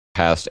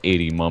past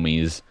 80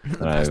 mummies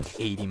that I've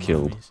 80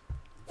 killed. mummies.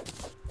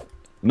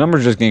 The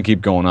number's just gonna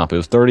keep going up. It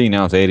was 30,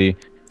 now it's 80.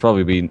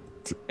 Probably be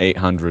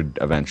 800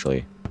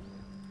 eventually.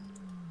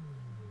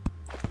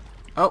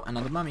 Oh,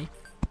 another mummy.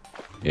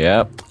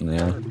 Yep,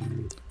 yeah.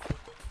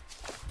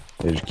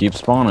 They just keep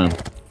spawning.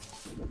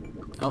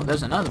 Oh,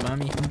 there's another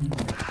mummy.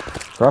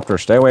 Corruptor,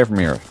 stay away from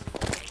here.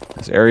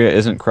 This area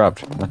isn't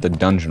corrupt. I'm at the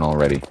dungeon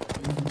already.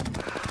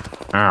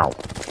 Ow.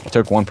 I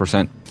took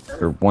 1%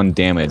 or 1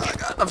 damage. Oh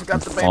God, I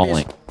forgot the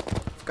falling. babies.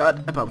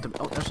 Forgot about the.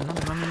 Oh, there's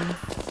another mummy. No,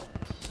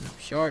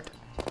 short.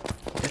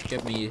 Just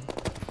give me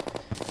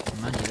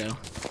money though.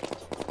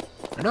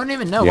 I don't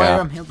even know why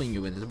I'm helping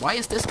you with this. Why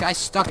is this guy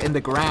stuck in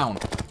the ground?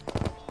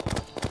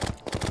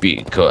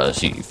 Because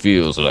he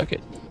feels like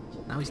it.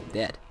 Now he's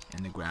dead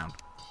in the ground.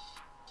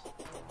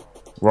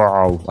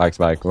 Wow, like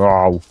spike.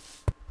 Wow.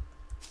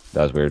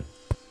 That was weird.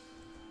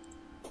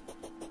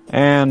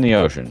 And the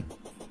ocean.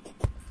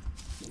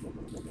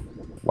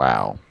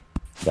 Wow.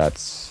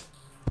 That's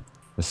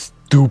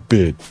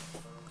stupid.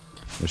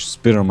 I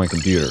spit on my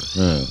computer.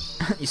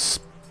 You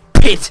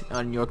spit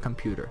on your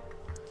computer.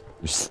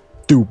 You're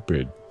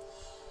stupid.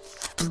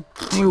 I didn't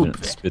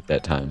Stupid. spit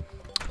that time.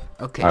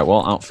 Okay. Alright,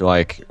 well, I don't feel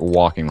like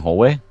walking the whole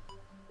way.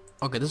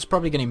 Okay, this is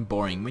probably getting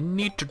boring. We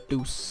need to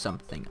do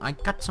something. I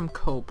got some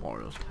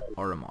cobalt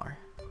armor.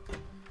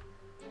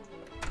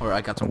 Or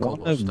I got some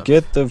cobalt stuff.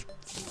 Get the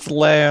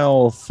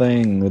flail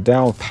thing, the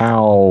Dow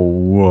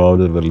Pow.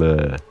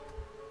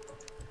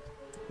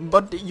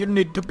 But you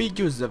need to be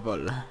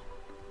usable.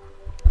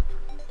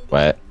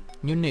 What?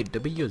 You need to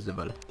be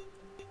usable.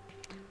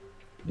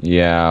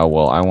 Yeah,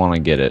 well, I want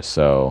to get it,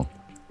 so...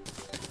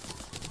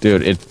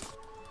 Dude,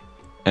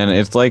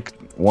 it's like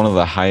one of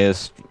the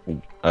highest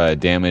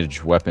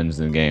damage weapons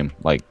in the game.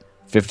 Like,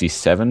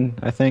 57,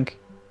 I think?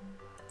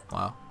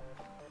 Wow.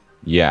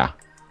 Yeah.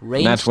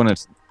 Range And that's when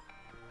it's...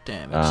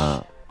 damage.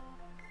 I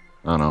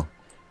don't know.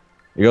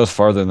 It goes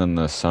farther than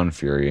the Sun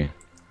Fury.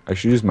 I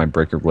should use my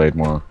Breaker Blade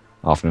more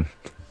often.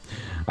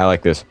 I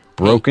like this.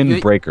 Broken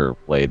Breaker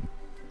Blade.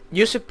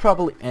 You should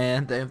probably,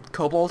 and the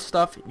cobalt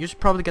stuff, you should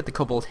probably get the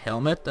cobalt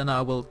helmet, and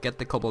I will get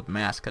the cobalt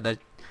mask.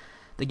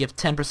 They give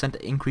 10%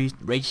 increased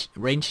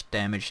range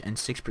damage and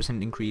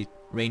 6% increased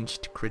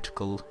ranged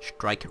critical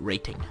strike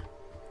rating.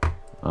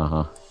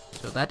 Uh-huh.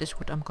 So that is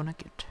what I'm gonna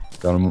get.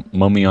 Got a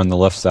mummy on the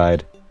left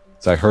side.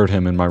 So I heard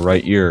him in my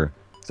right ear.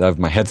 So I have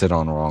my headset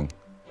on wrong.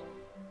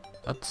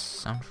 That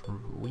sounds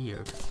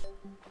weird.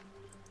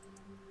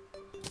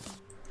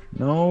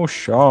 No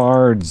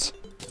shards.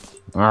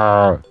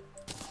 Arrgh.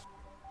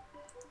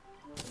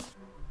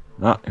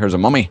 Ah, here's a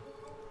mummy.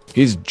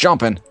 He's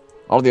jumping.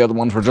 All the other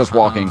ones were just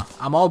walking.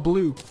 I'm all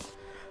blue.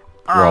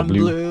 You're all I'm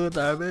blue.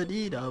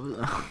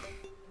 blue.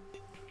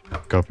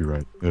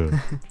 Copyright.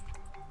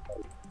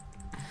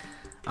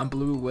 I'm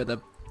blue with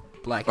a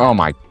black. Oh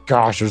my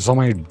gosh, there's so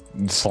many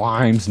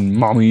slimes and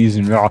mummies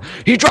and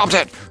he dropped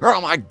it!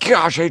 Oh my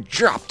gosh, he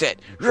dropped it!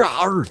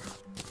 Rawr.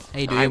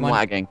 Hey, do I'm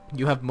lagging.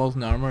 You have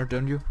molten armor,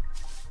 don't you?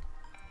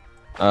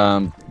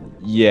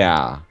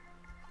 Yeah.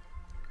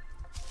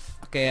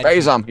 Okay.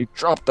 Basom, he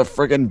dropped the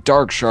friggin'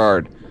 dark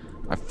shard.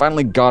 I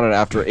finally got it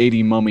after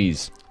 80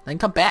 mummies. Then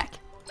come back.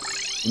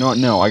 You know what?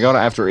 No, I got it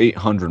after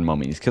 800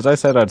 mummies. Because I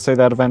said I'd say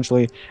that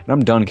eventually. And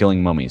I'm done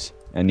killing mummies.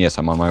 And yes,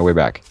 I'm on my way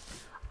back.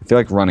 I feel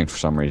like running for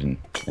some reason.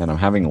 And I'm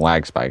having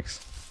lag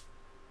spikes.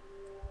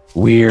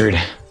 Weird.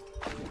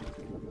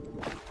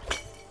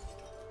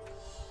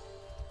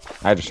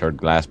 I just heard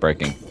glass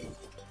breaking.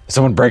 Is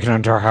someone breaking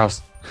into our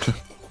house?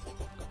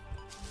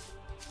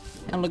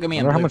 And look at me.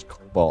 I wonder how much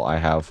cobalt I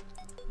have.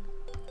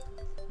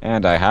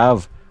 And I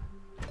have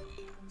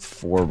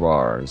 4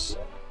 bars.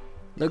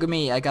 Look at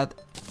me. I got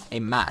a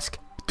mask.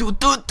 Do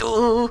do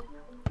do.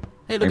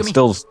 Hey, look at me.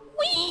 Still.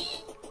 Whee!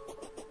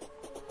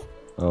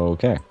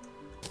 Okay.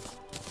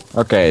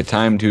 Okay,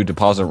 time to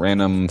deposit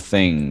random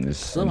things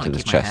Still into wanna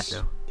this keep my hat, chest.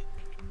 though.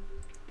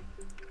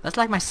 That's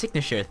like my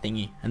signature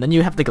thingy. And then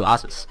you have the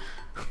glasses.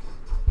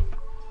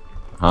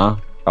 Huh?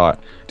 Oh,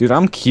 dude,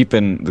 I'm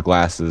keeping the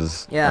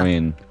glasses. Yeah. I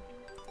mean,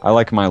 I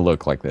like my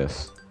look like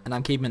this. And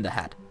I'm keeping the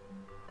hat.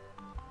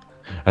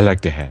 I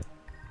like the hat.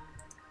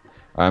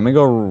 I'm gonna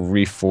go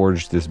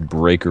reforge this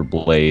breaker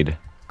blade.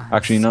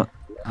 Actually, no.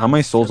 How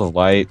many souls of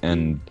light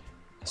and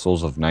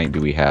souls of night do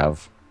we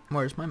have?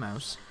 Where's my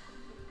mouse?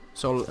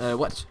 Soul,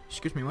 what?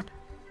 Excuse me, what?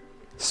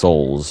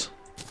 Souls.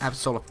 I have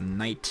soul of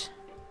night.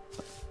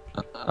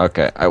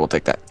 Okay, I will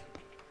take that.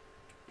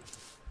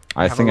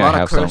 I have think a I lot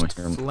have of some cursed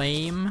here.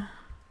 flame.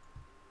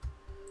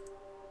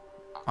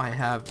 I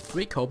have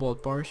 3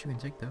 cobalt bars. You can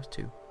take those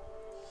too.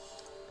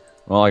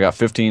 Well, I got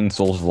 15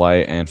 souls of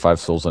light and 5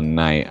 souls of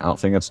night. I don't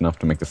think that's enough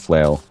to make the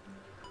flail.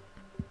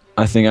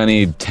 I think I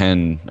need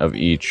 10 of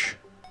each.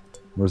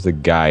 Where's the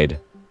guide?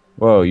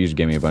 Whoa, you just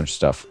gave me a bunch of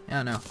stuff.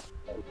 Yeah, no.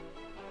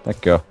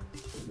 Let go.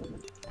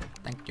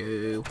 Thank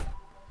you.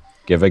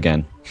 Give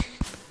again.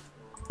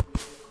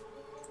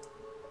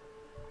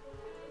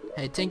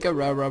 Hey, Tinker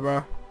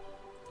Rubber.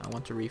 I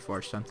want to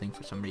reforge something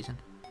for some reason.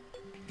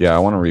 Yeah, I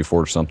want to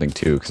reforge something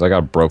too, because I got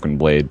a broken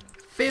blade.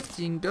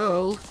 15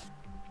 gold.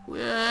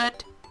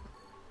 What?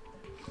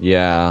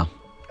 Yeah.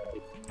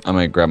 I'm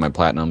gonna grab my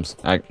platinums.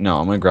 No,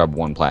 I'm gonna grab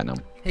 1 platinum.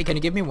 Hey, can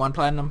you give me 1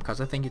 platinum? Because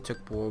I think you took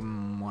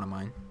one of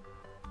mine.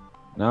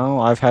 No,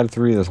 I've had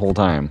 3 this whole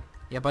time.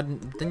 Yeah, but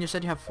then you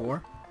said you have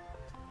 4.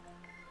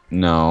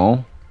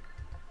 No.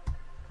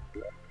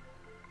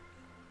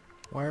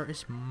 Where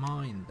is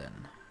mine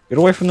then? Get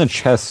away from the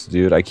chests,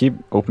 dude. I keep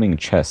opening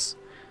chests.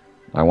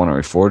 I want to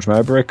reforge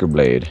my breaker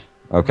blade.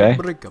 Okay.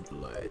 Breaker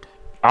blade.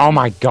 Oh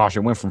my gosh,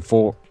 it went from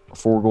 4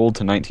 gold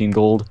to 19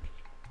 gold.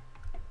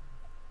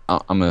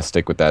 I'm gonna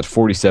stick with that.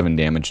 47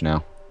 damage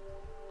now.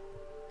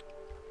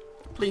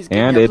 Please give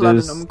And me a it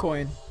platinum is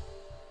coin.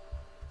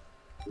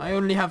 I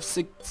only have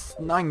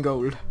 9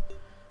 gold.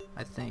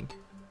 I think.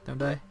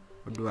 Don't I?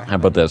 Or do I have How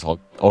about this?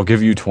 I'll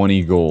give you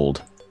 20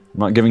 gold. I'm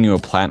not giving you a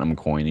platinum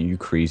coin. Are you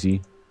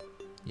crazy?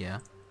 Yeah.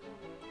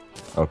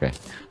 Okay.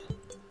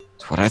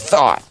 That's what I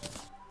thought.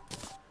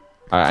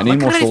 I need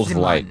more souls of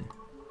light.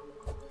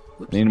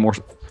 I need more.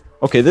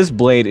 Okay, this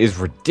blade is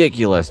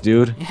ridiculous,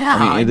 dude. Yeah,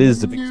 I mean, it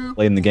is the biggest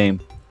blade in the game.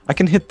 I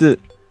can hit the...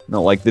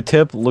 No, like, the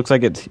tip looks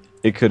like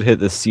it could hit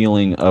the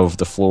ceiling of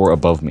the floor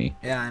above me.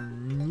 Yeah, I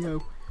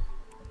know.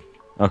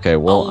 Okay,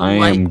 well, I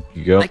am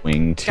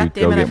going to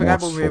go get more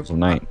souls of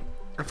night.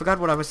 I forgot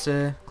what I was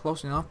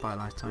closing off by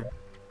last time.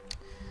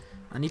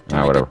 I need to Ah,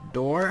 make whatever. a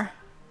door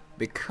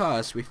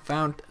because we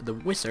found the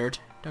wizard,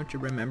 don't you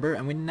remember?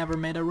 And we never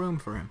made a room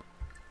for him.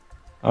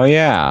 Oh,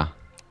 yeah.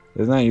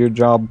 Isn't that your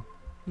job?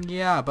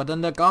 Yeah, but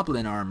then the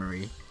goblin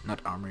armory,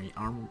 not armory,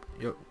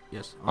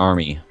 yes,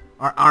 Army.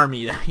 Our army,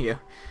 yeah.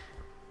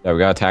 Yeah, we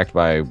got attacked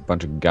by a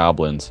bunch of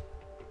goblins.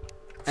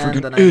 And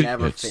Freaking then I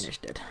never idiots.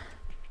 finished it.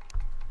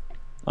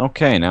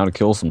 Okay, now to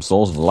kill some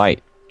souls of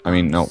light. I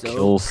mean, no, So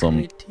kill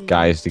some pretty.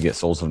 guys to get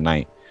souls of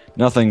night.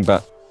 Nothing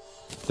but...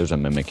 There's a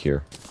mimic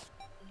here.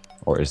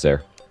 Or is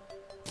there?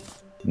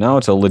 No,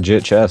 it's a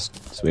legit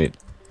chest. Sweet.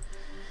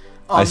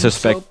 I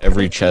suspect so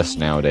every pretty. chest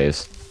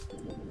nowadays.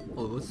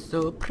 Oh,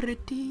 so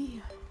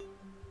pretty.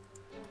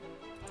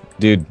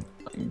 Dude,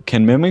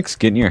 can mimics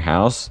get in your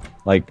house?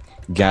 Like,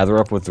 gather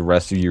up with the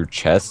rest of your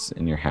chests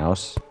in your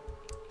house?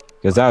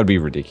 Because that would be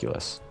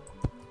ridiculous.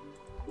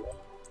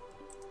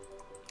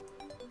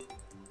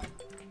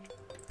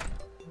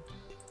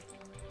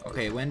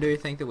 Okay, when do you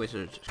think the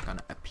wizard is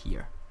gonna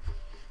appear?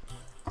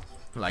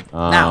 Like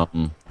now,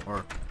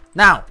 or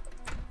now?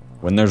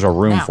 When there's a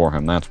room Now. for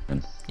him, that's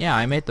when. Yeah,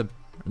 I made the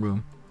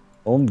room.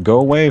 Well, go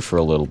away for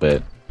a little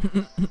bit.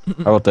 How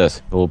about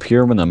this? It'll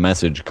appear when the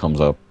message comes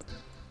up.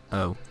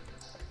 Oh.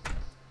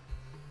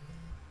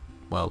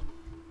 Well.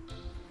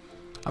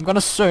 I'm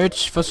gonna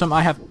search for some.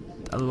 I have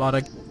a lot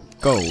of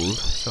gold,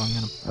 so I'm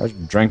gonna.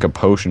 I drank a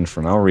potion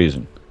for no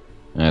reason.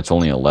 And it's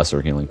only a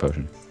lesser healing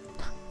potion.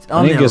 It's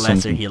only need a to get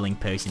lesser some- healing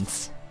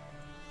potions.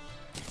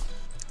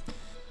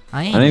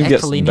 I need to get actually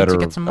some need to better,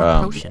 get some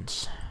more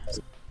potions.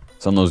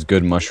 Some of those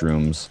good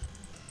mushrooms.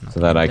 So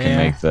that I can there.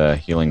 make the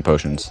healing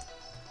potions.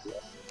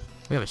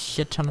 We have a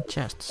shit ton of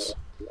chests.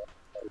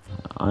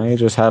 I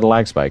just had a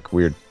lag spike.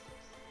 Weird.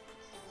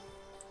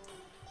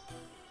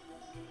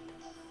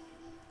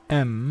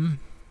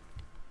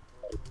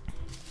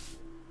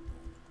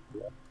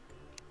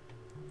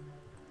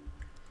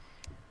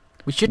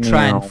 We should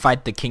try and No.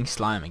 fight the King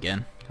Slime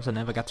again, because I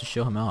never got to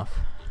show him off.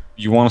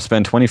 You want to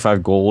spend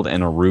 25 gold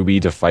and a ruby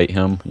to fight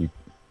him?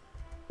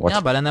 What?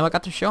 Yeah, but I never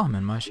got to show him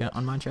in my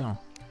on my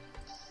channel.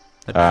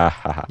 That's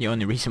Haha. the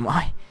only reason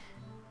why.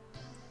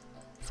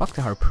 Fuck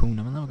the harpoon,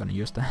 I'm never gonna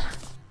use that.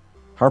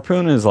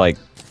 Harpoon is like...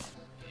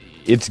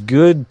 It's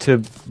good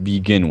to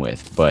begin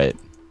with, but...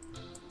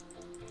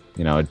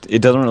 You know,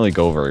 it doesn't really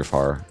go very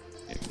far.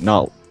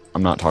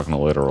 I'm not talking a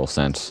literal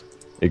sense.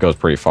 It goes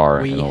pretty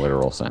far in a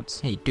literal sense.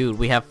 Hey dude,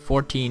 we have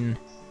 14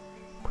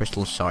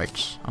 crystal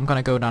shards. I'm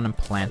gonna go down and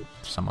plant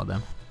some of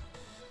them.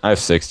 I have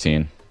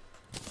 16.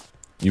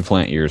 You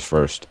plant yours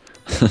first.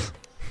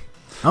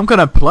 I'm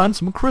gonna plant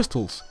some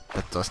crystals.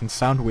 That doesn't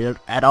sound weird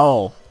at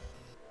all.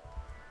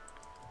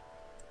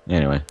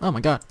 Anyway. Oh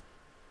my god.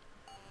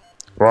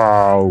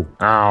 Wow.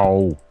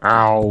 Ow.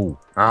 Ow.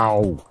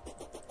 Ow.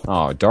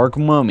 Oh, dark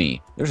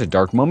mummy. There's a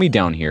dark mummy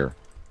down here.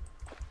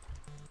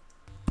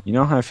 You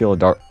know how I feel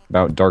about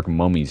dark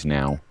mummies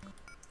now.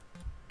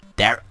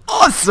 They're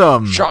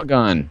awesome!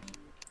 Shotgun.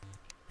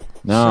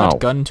 No.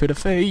 Shotgun to the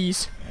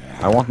face.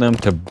 I want them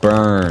to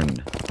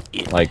burn.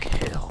 Like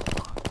hell.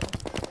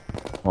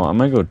 Well, I'm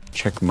gonna go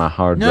check my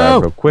hard No,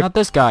 drive real quick. not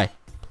this guy.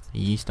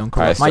 Please don't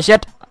corrupt Alright, my so-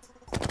 shit.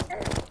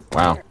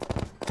 Wow.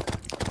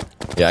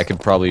 Yeah, I could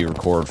probably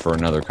record for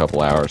another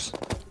couple hours.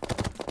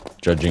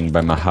 Judging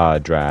by my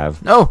hard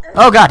drive. No!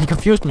 Oh god, he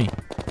confused me.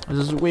 This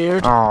is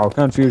weird. Oh,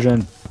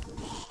 confusion.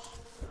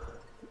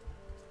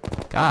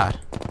 God.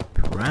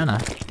 Piranha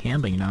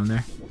camping down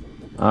there.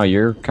 Oh,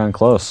 you're kind of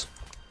close.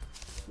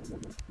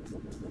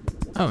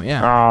 Oh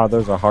yeah. Ah,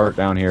 there's a heart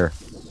down here.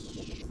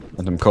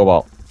 And some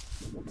cobalt.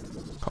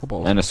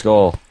 Cobalt. And a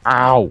skull.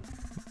 Ow!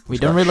 We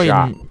just don't got really...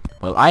 shot.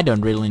 Well, I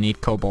don't really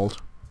need cobalt.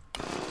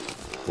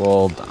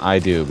 Well, I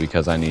do,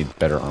 because I need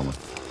better armor.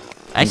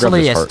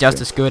 Actually, this it's heart, just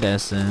too. as good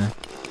as...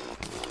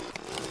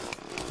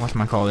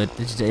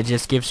 whatchamacallit? It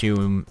just gives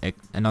you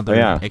another Oh,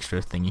 yeah.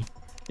 extra thingy.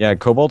 Yeah,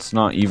 cobalt's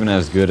not even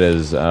as good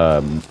as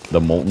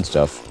the molten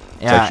stuff.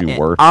 It's Yeah, actually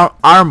worse.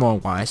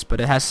 armor-wise, but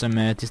it has some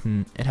it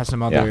has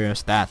some other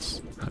stats.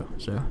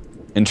 So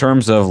In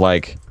terms of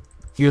like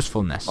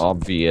usefulness.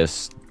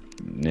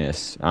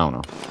 obviousness, I don't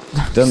know.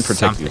 It doesn't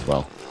protect you as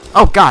well.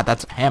 Oh God,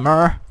 that's a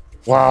hammer.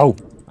 Wow,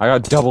 I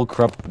got double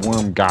corrupt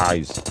worm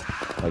guys,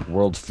 like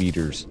world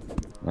feeders.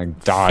 I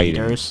died.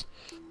 Feeders.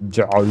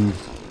 Died.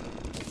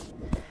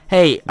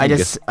 Hey, I You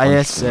just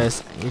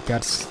you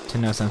got to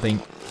know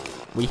something.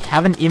 We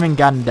haven't even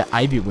gotten the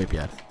Ivy Whip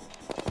yet.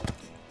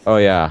 Oh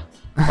yeah.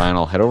 Fine,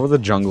 I'll head over the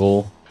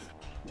jungle.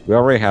 We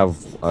already have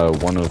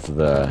one of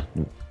the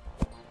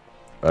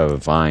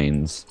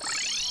vines.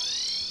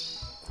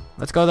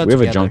 Let's go there We have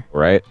together. a jungle,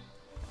 right?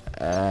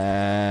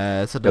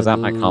 So Because that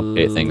might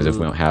complicate things if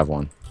we don't have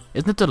one.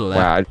 Isn't it to the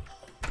left?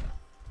 Wow.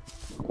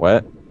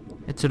 What?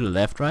 It's to the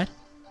left, right?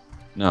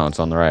 No, it's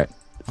on the right.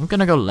 I'm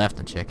gonna go left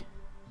and check.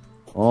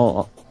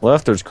 Well,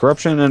 left there's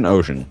corruption and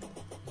ocean.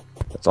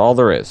 That's all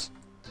there is.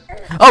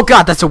 Oh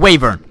God, that's a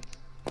wyvern.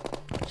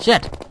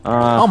 Shit.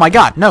 Oh my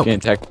God, no.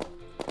 Can't tech.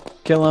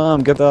 Kill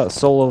him. Get the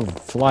soul of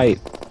flight.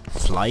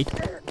 Flight?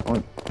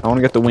 I want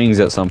to get the wings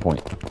at some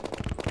point.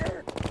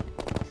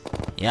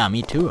 Yeah,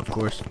 me too, of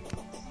course.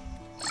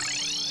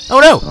 Oh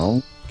no!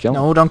 Oh, kill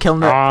him. No, don't kill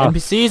the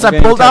NPCs. I'm I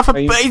pulled getting off a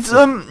attacked by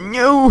Basom.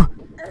 No.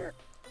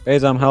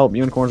 Basom, help!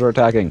 Unicorns are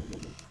attacking.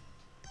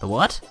 The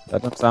what?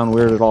 That doesn't sound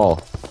weird at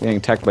all. Getting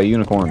attacked by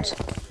unicorns.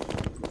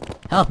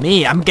 Help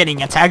me! I'm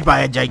getting attacked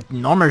by a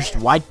ginormous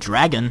white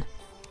dragon.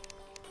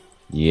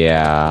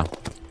 Yeah.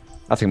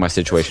 I think my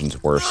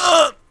situation's worse.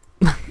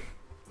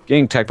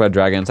 Getting attacked by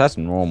dragons, that's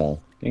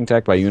normal. Getting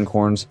attacked by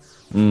unicorns,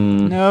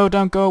 No,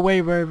 don't go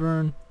away,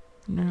 wyvern.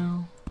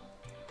 No.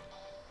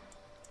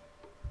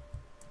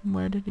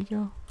 Where did he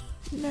go?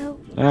 No.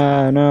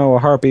 no, a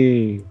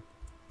harpy.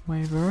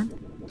 Wyvern,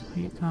 are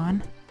you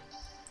gone?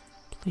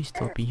 Please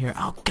don't be here.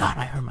 Oh God,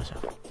 I hurt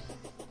myself.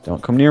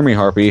 Don't come near me,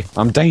 harpy.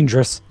 I'm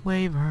dangerous.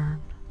 Wyvern,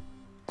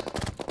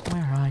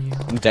 where are you?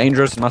 I'm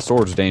dangerous, my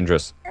sword's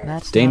dangerous.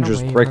 That's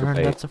dangerous not a breaker wyvern,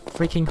 bait. that's a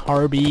freaking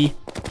Harby.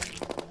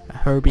 A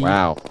Herbie.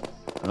 Wow.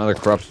 Another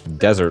corrupt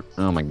desert.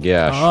 Oh my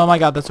gosh. Oh my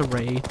God, that's a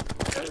Wraith.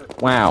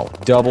 Wow.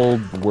 Double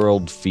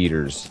world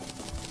feeders.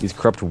 These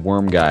corrupt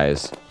worm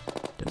guys.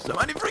 There's so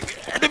many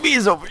freaking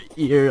enemies over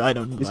here. I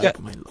don't like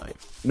my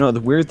life. You know, the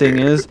weird thing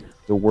is,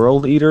 the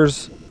world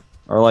eaters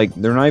are like,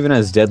 they're not even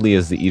as deadly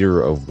as the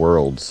eater of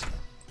worlds.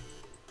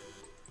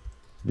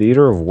 The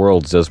eater of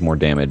worlds does more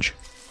damage.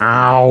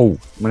 Ow!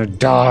 I'm gonna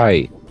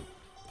die!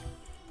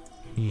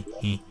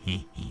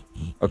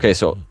 Okay,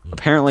 so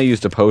apparently I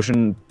used a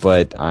potion,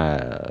 but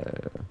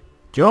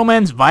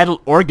Joeman's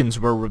vital organs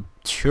were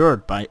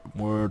ruptured by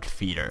Word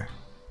Feeder.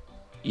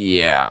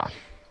 yeah.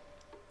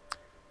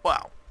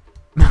 Wow.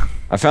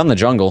 I found the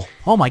jungle.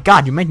 Oh my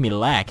God, you made me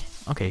lag.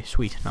 Okay,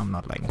 sweet. No, I'm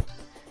not lagging.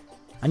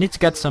 I need to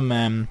get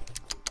some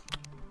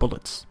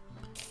bullets.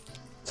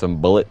 Some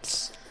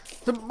bullets.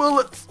 Some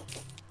bullets.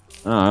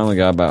 Oh, I only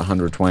got about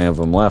 120 of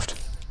them left.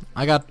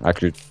 I got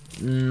Actually,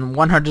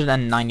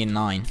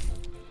 199.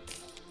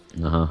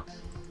 uh-huh.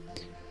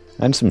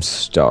 And some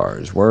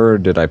stars. Where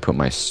did I put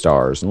my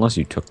stars? Unless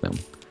you took them.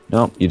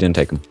 No, you didn't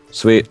take them.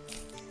 Sweet.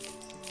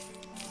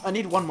 I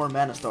need one more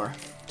mana star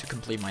to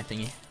complete my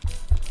thingy.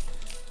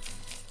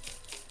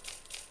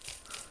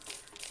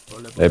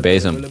 Hey,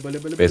 Basom.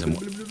 Basom.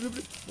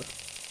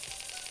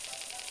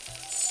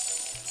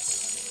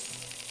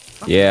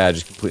 Yeah, I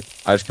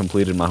just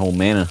completed my whole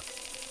mana.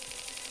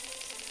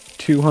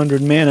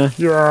 200 mana.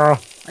 Yeah.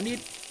 I need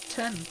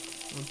 10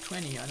 or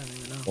 20. I don't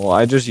even know. Well,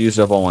 I just used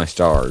up all my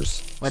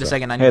stars. Wait a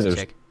second. I Hey, need to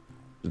check.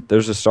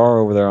 There's a star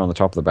over there on the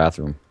top of the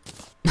bathroom.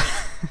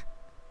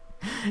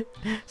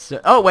 So,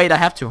 oh wait, I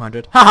have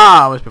 200.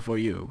 Haha, I was before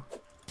you.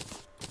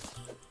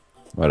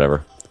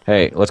 Whatever.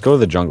 Hey, let's go to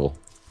the jungle.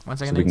 1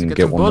 So second, we I need can to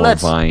get some one more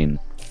bullets. vine.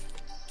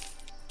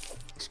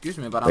 Excuse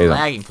me, but I'm Basom.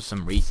 lagging for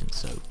some reason.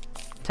 So,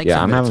 take Yeah,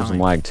 some I'm bit of having time. some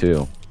lag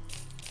too.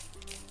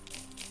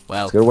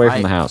 Well, Let's get away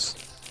from the house.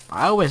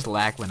 I always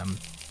lag when I'm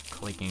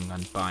clicking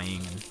and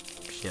buying and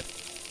shit.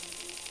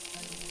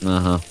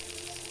 Uh-huh.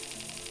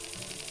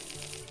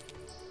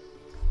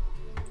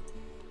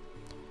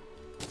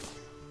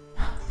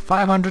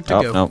 $500 to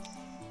Oh, go. no.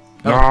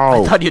 Oh,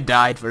 No! I thought you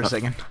died for a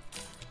second.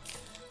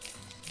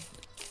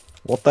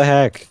 What the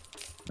heck?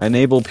 I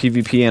enable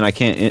PvP and I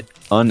can't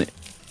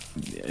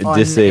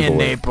disable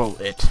it. Enable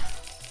it.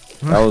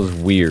 That was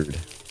weird.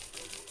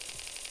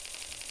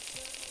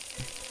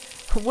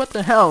 What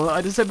the hell?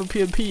 I disabled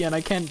PvP and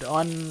I can't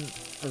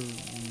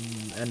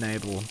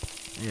enable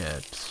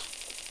it.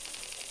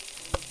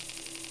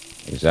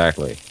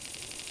 Exactly.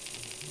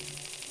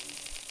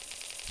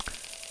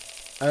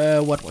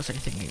 What was I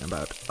thinking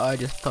about? I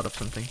just thought of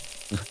something.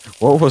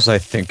 What was I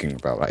thinking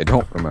about? I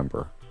don't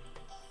remember.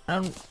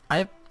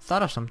 I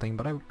thought of something,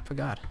 but I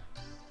forgot.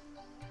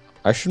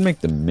 I should make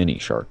the mini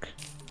shark.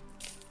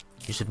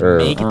 You should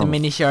make it the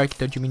mini shark.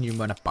 Don't you mean you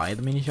wanna buy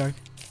the mini shark?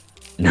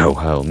 No,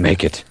 I'll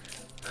make it.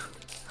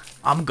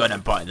 I'm gonna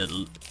buy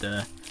the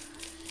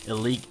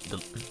illegal.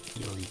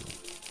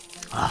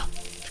 Ah,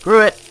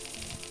 screw it.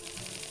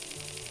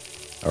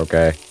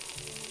 Okay.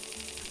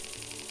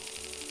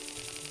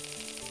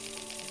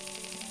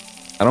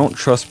 I don't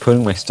trust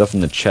putting my stuff in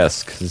the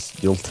chest, because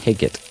you'll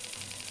take it.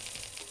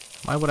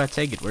 Why would I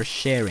take it? We're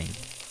sharing.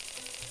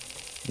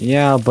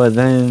 Yeah, but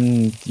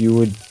then you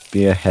would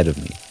be ahead of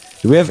me.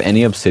 Do we have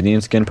any obsidian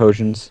skin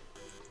potions?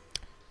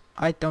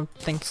 I don't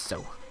think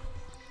so.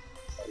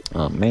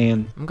 Oh,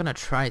 man. I'm gonna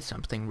try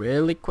something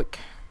really quick.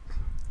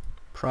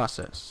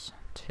 Process.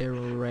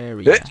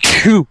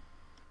 Terraria.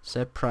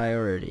 Set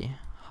priority.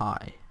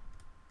 High.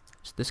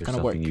 Is this gonna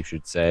work? Something you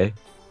should say.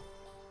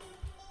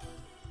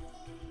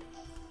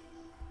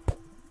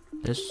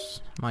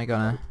 This... Am I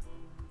gonna...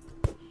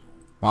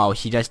 Wow,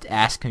 she just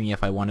asked me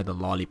if I wanted a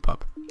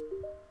lollipop.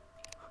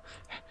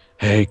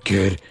 Hey,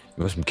 kid.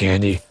 You want some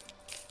candy?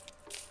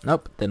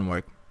 Nope, didn't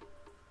work.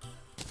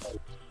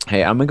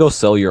 Hey, I'm gonna go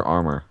sell your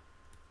armor.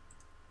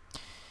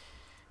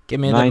 Give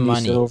me the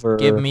money. Silver,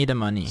 Give me the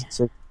money.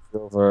 6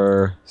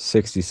 silver,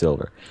 60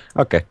 silver.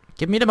 Okay.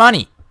 Give me the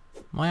money.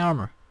 My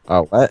armor.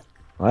 Oh, what?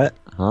 What?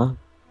 Huh?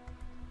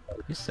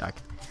 You suck.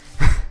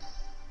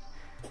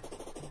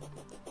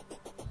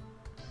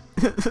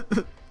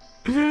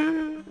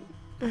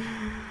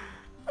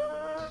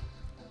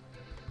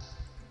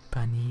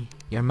 Bunny,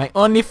 you're my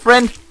only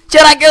friend.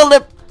 Should I kill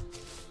him?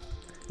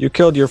 You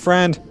killed your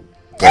friend?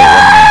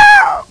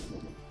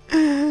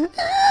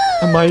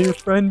 Am I your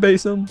friend,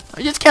 Basom?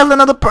 I just killed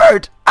another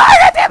bird. Ah,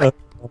 God damn it.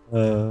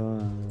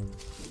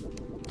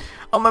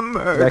 I'm a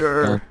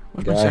murderer.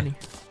 What's my shotty?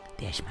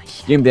 There's my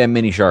shot. Give me that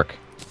mini shark.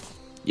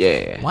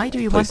 Yeah. Why do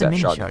you want the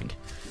mini shotgun. shark?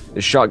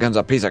 This shotgun's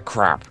a piece of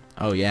crap.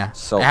 Oh yeah.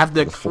 So I have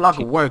the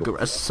clockwork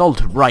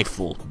assault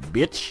rifle,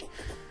 bitch.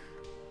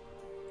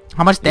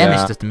 How much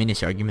damage does the mini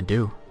shark even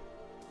do?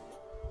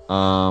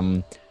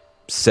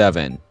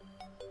 7.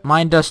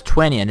 Mine does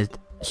 20 and it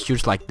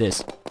shoots like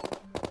this.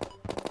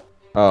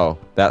 Oh,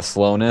 that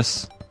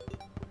slowness?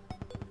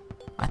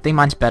 I think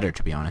mine's better,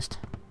 to be honest.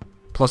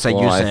 Plus I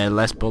use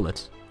less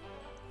bullets.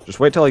 Just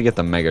wait till I get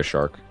the mega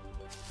shark.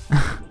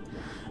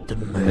 The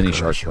mini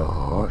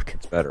shark.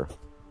 It's better.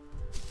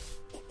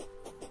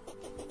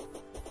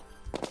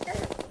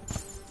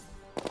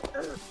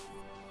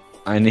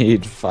 I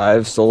need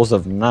 5 souls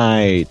of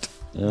night.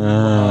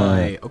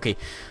 Okay.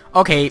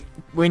 Okay,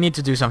 we need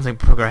to do something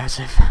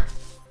progressive.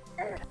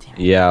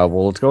 Yeah,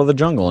 well, let's go to the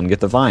jungle and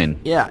get the vine.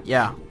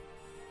 Yeah.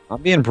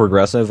 I'm being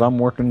progressive. I'm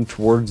working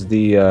towards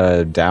the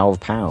Tao of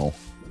Pow.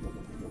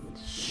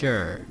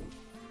 Sure.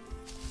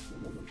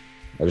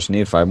 I just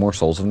need 5 more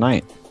souls of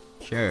night.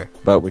 Sure.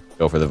 But we can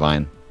go for the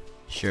vine.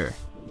 Sure.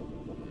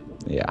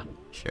 Yeah.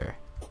 Sure.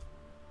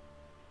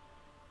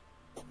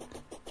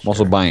 I'm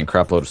also buying a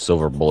crap load of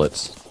silver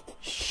bullets.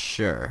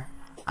 Sure.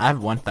 I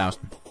have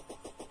 1,000.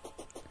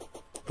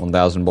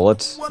 1,000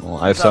 bullets? Well,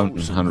 I have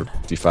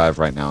 755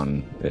 right now,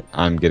 and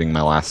I'm getting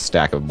my last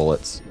stack of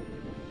bullets.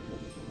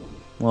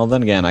 Well,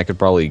 then again, I could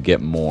probably get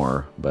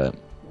more, but...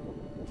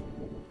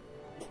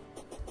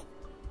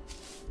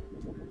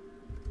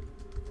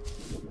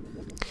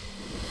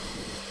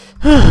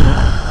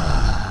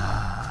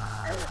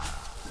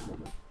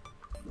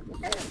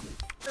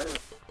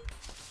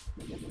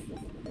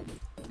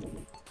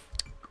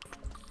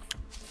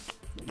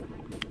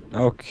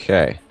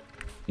 Okay.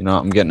 You know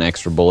what? I'm getting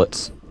extra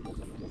bullets.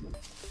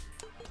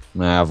 I'm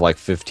gonna have like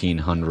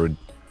 1,500.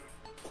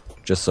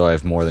 Just so I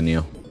have more than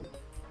you.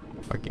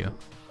 Fuck you.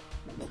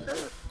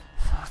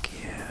 Fuck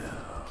you.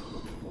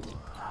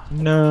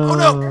 No. Oh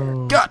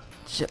no! God!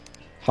 Shit.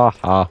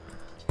 Haha.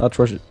 That's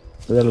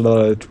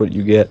what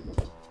you get.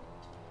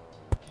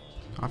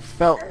 I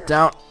fell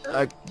down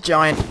a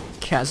giant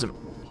chasm.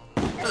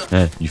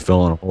 You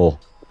fell in a hole.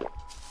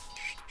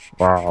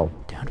 Wow.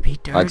 Don't be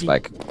dirty. Like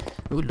spike.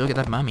 Ooh, look at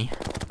that mummy.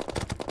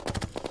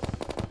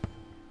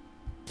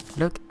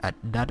 Look at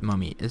that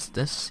mummy. Is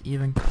this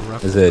even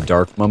corrupt? Is it a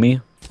dark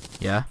mummy?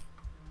 Yeah.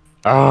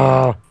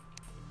 Ah!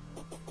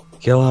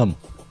 Kill him.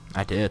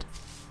 I did.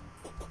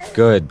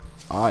 Good.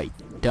 I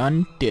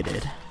done did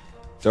it.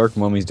 Dark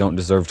mummies don't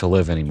deserve to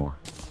live anymore.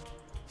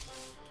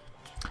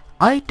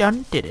 I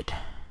done did it.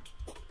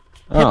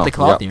 Oh, Pip the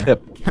cloth demon.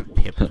 Pip.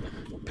 Pip.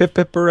 Pip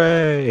Pip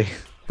Hooray!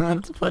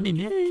 That's a funny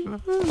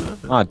name.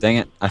 Oh, dang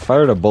it. I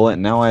fired a bullet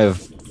and now I have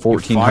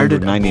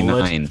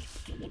 1,499.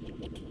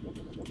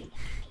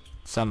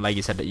 Sound like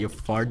you said that you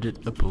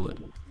farted a bullet.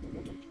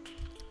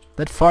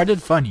 That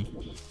farted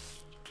funny.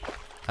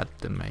 That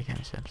didn't make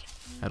any sense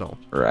at all.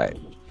 Right.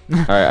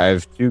 Alright, I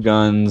have 2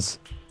 guns.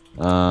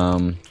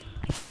 A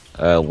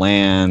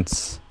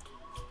lance.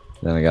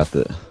 Then I got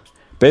the...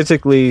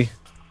 Basically,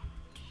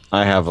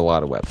 I have a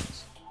lot of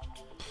weapons.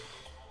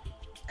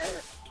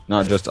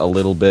 Not just a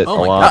little bit, Oh a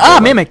my lot. God. Ah,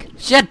 Mimic!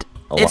 Shit!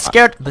 A It lot.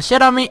 scared the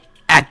shit out of me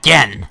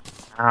again!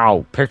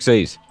 Ow,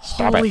 pixies!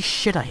 Stop Holy it!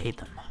 shit, I hate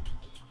them.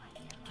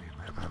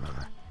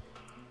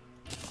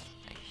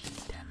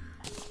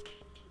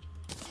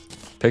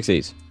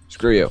 Pixies,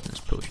 screw you. This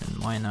potion,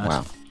 why not?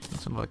 Wow.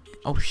 Let's have a look.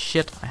 Oh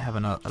shit, I have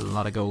a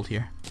lot of gold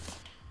here.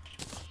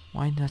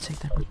 Why did I take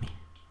that with me?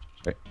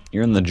 Wait,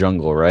 you're in the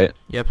jungle, right?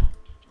 Yep.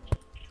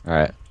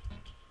 Alright.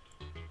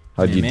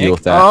 How'd you Mimic. deal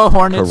with that Oh,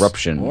 hornets.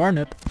 corruption?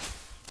 Hornet.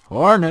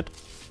 Hornet.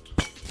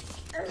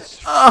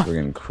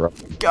 Friggin'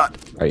 corrupt. God.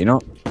 Alright, you know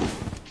what?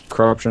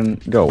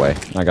 Corruption, go away.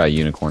 I got a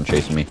unicorn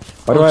chasing me.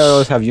 Why do I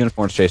always have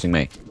unicorns chasing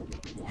me?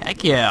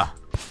 Heck yeah.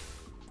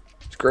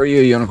 Screw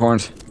you,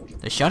 unicorns.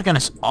 The shotgun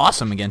is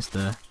awesome against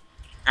the...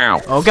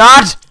 Ow. Oh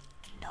god!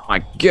 Oh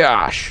my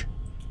gosh.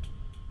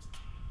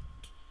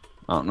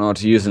 I don't know what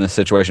to use in this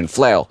situation.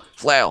 Flail.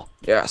 Flail.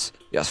 Yes.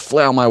 Yes,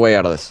 flail my way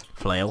out of this.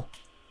 Flail.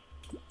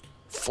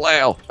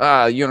 Flail.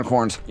 Ah,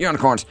 unicorns.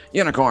 Unicorns.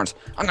 Unicorns.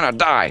 I'm gonna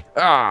die.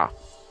 Ah.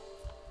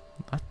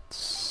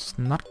 That's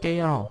not gay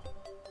at all.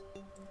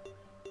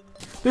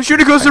 They're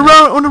shooting us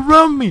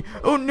around me!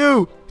 Oh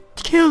no!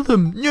 Kill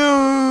them!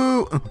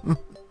 No!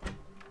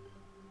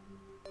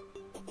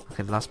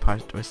 Okay, the last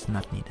part was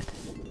not needed.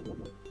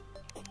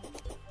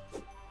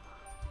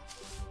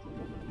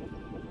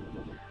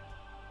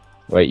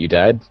 Wait, you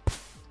died?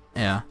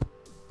 Yeah.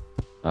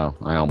 Oh,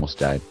 I almost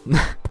died.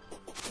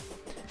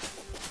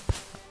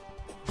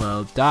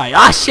 Well, die.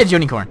 Ah, shit,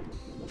 unicorn!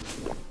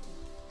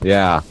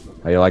 Yeah.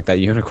 How you like that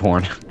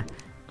unicorn?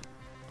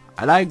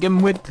 I like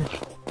him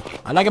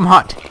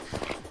hot.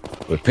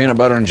 With peanut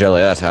butter and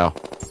jelly, that's how.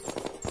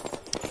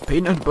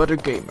 Peanut butter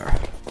gamer.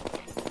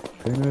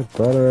 Peanut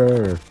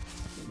butter.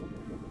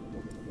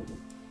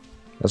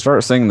 I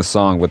started singing the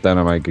song, but then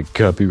I might get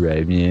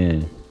copyright.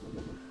 Yeah.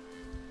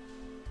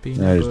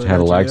 I just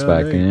had a lag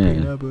spike.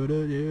 Yeah.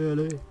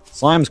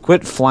 Slimes,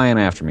 quit flying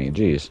after me.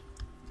 Jeez.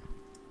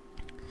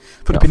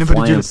 Put the Yeah, peanut butter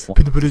flying jelly.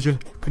 Peanut butter jelly.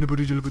 Peanut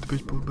butter jelly with the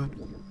baseball bat.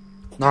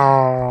 No.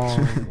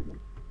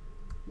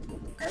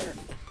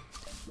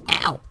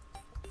 Ow.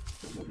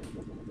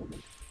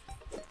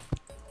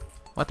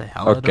 What the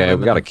hell? Okay,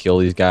 we gotta kill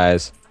these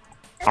guys.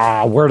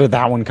 Ah, where did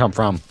that one come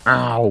from?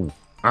 Ow.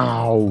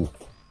 Ow.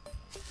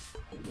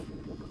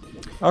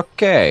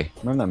 Okay.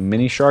 Remember that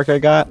mini shark I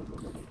got?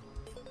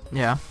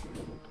 Yeah.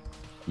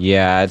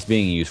 Yeah, it's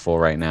being useful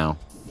right now.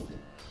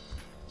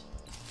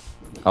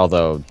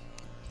 Although,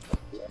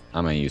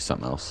 I'm gonna use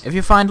something else. If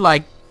you find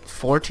like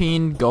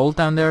 14 gold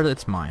down there,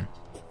 that's mine.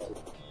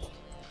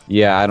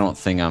 Yeah, I don't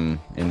think I'm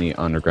in the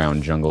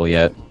underground jungle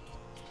yet.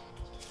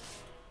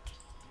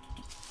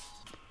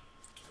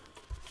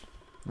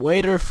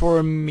 Waiter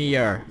for me.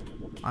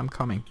 I'm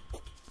coming.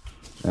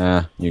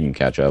 You can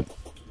catch up.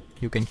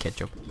 You can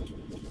catch up.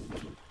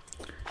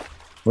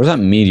 Where's that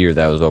meteor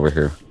that was over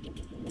here?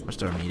 Was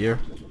there a meteor?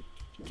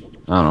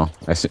 I don't know.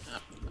 I see.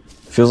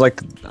 Feels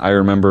like I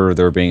remember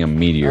there being a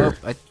meteor.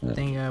 Oh, I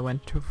think I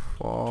went too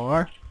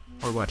far.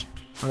 Or what?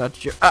 Oh,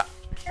 that's your... Ah!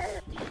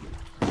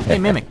 Hey,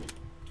 Mimic.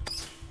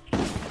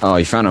 Oh,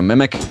 you found a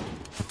mimic?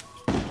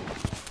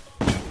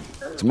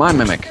 It's my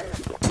mimic.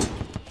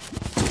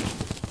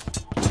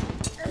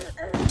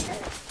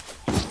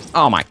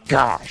 Oh my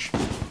gosh.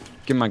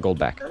 Give me my gold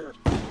back.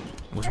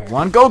 With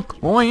one gold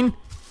coin.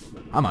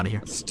 I'm out of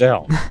here.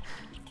 Still. Alright,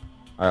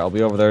 I'll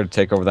be over there to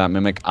take over that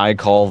mimic. I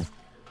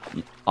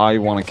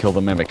want to kill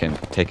the mimic and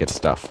take its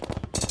stuff.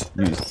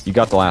 You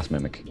got the last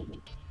mimic.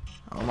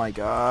 Oh my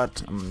god.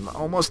 I'm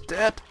almost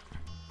dead.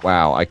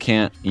 Wow, I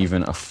can't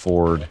even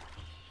afford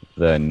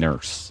the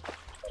nurse.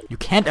 You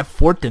can't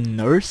afford the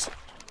nurse?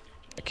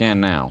 I can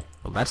now.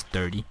 Well, that's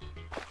dirty.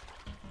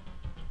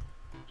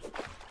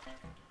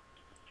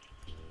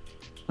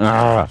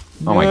 Ah,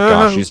 oh my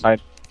gosh,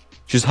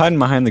 she's hiding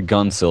behind the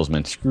gun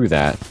salesman. Screw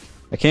that.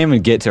 I can't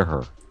even get to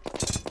her.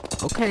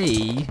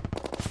 Okay.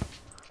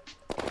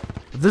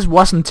 If this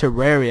wasn't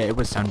Terraria, it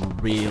would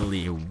sound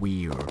really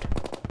weird.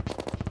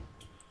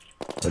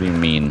 What do you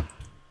mean?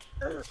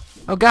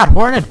 Oh god,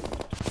 Hornet!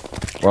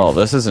 Well,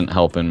 this isn't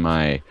helping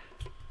my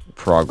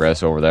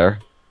progress over there.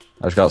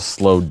 I just got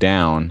slowed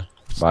down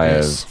by a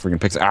freaking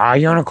pixel. Ah,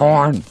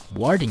 unicorn!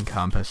 Warding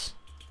compass.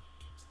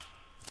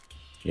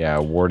 Yeah,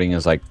 warding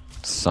is like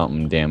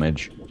something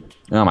damage.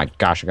 Oh my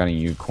gosh, I got a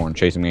unicorn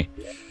chasing me.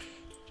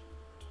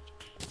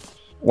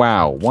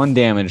 Wow, 1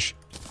 damage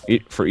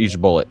for each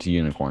bullet to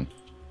unicorn.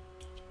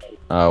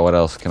 What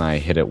else can I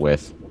hit it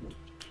with?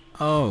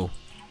 Oh,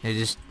 he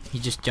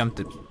just jumped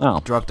it. Oh,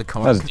 dropped the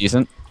compass. that's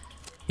decent.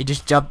 He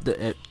just jumped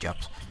the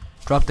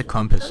dropped the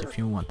compass if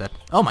you want that.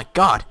 Oh my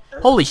god!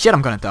 Holy shit!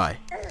 I'm gonna die.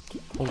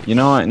 You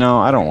know what? No,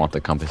 I don't want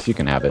the compass. You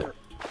can have it.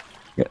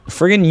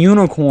 Friggin'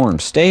 unicorn,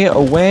 stay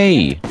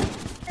away!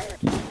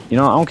 You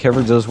know, I don't care if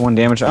it does 1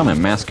 damage. I'm gonna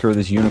massacre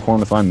this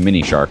unicorn with my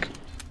mini shark.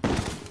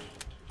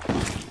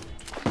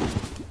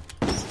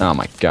 Oh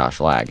my gosh,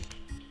 lag.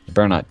 I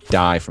better not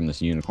die from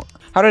this unicorn.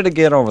 How did it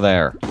get over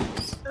there?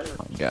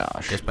 Oh my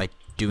gosh. Just by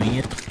doing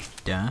it.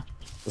 Duh.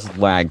 This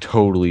lag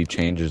totally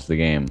changes the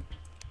game.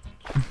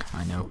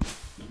 I know.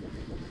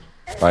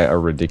 By a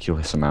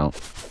ridiculous amount.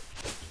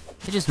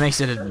 It just makes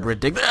it a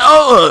ridiculous.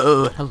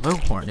 Oh, hello,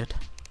 Hornet.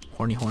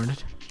 Horny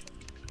Hornet.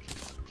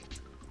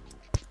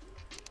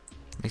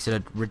 Makes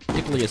it a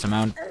ridiculous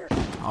amount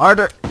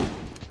harder.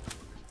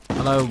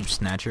 Hello,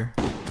 Snatcher.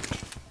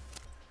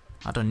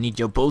 I don't need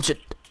your bullshit.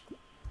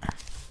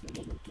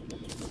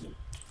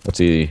 Let's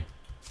see.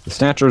 The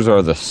snatchers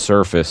are the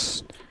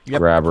surface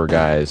grabber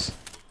guys.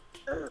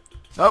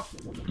 Oh.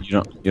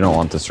 You don't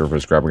want the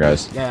surface grabber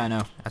guys. Yeah, I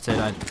know. That's it.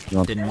 I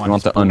didn't want. You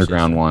want the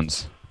underground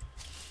ones.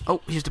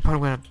 Oh, here's the part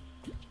where I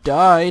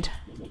died.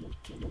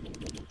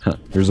 Huh,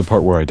 here's the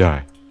part where I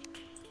die.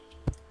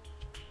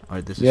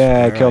 Or this is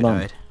Yeah, I where killed him.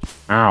 died.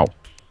 Ow.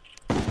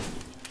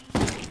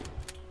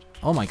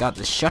 Oh my god,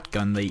 the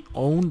shotgun they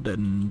owned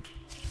and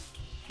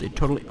they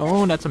totally...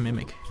 Oh, that's a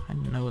mimic. I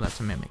know that's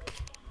a mimic.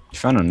 You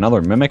found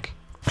another mimic?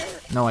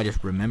 No, I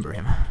just remember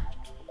him.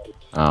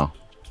 Oh.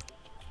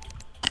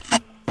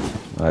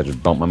 I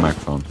just bumped my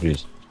microphone.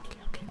 Jeez.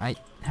 Okay, I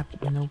have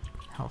no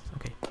health.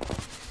 Okay.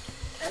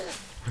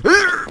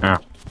 Ow.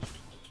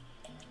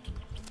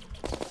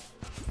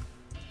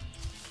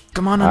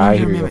 Come on, I you're a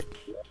hear you. mimic.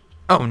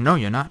 Oh, no,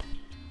 you're not.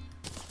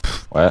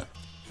 What?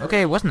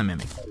 Okay, it wasn't a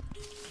mimic.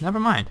 Never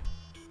mind.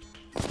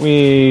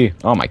 Wee.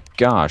 Oh my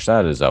gosh,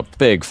 that is a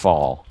big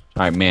fall.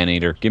 Alright,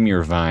 man-eater, give me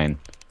your vine.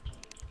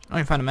 Oh,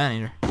 you found a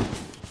man-eater.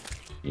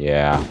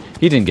 Yeah.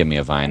 He didn't give me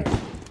a vine.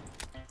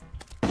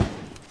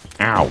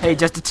 Ow. Hey,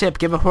 just a tip.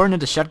 Give a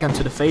hornet a shotgun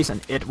to the face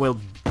and it will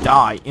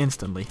die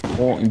instantly.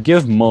 Well,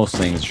 give most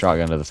things a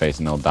shotgun to the face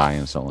and they'll die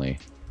instantly.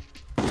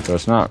 So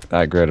it's not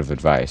that great of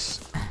advice.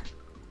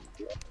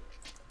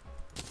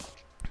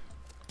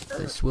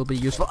 This will be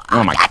useful.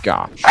 Oh my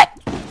gosh.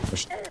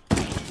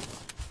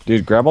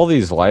 Dude, grab all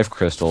these life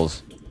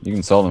crystals. You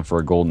can sell them for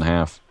a gold and a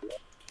half.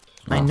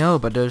 I know,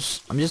 but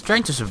there's... I'm just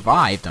trying to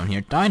survive down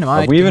here.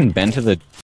 Dynamite. Have we even been to the